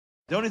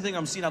The only thing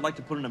I'm seeing I'd like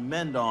to put an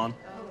amend on,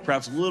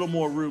 perhaps a little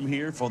more room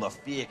here for the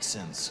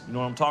fixins. You know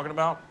what I'm talking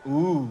about?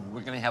 Ooh,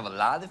 we're gonna have a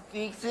lot of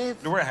fixins?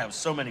 We're gonna have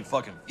so many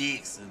fucking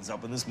fixins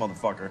up in this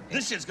motherfucker.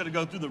 This shit's gonna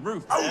go through the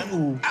roof,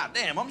 man. God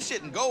damn, I'm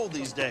shitting gold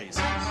these days.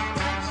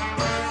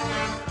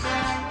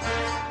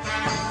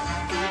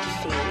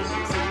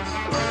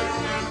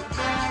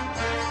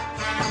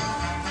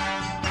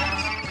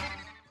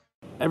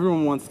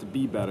 Everyone wants to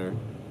be better,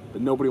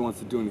 but nobody wants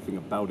to do anything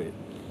about it.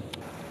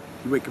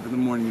 You wake up in the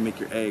morning, you make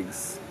your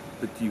eggs,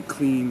 but do you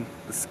clean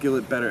the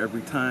skillet better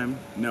every time?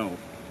 No.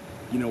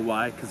 You know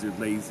why? Because you're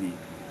lazy.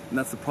 And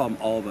that's the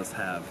problem all of us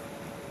have.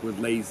 We're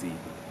lazy.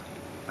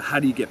 But how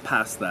do you get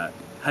past that?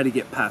 How do you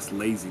get past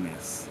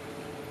laziness?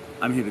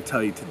 I'm here to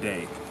tell you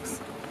today.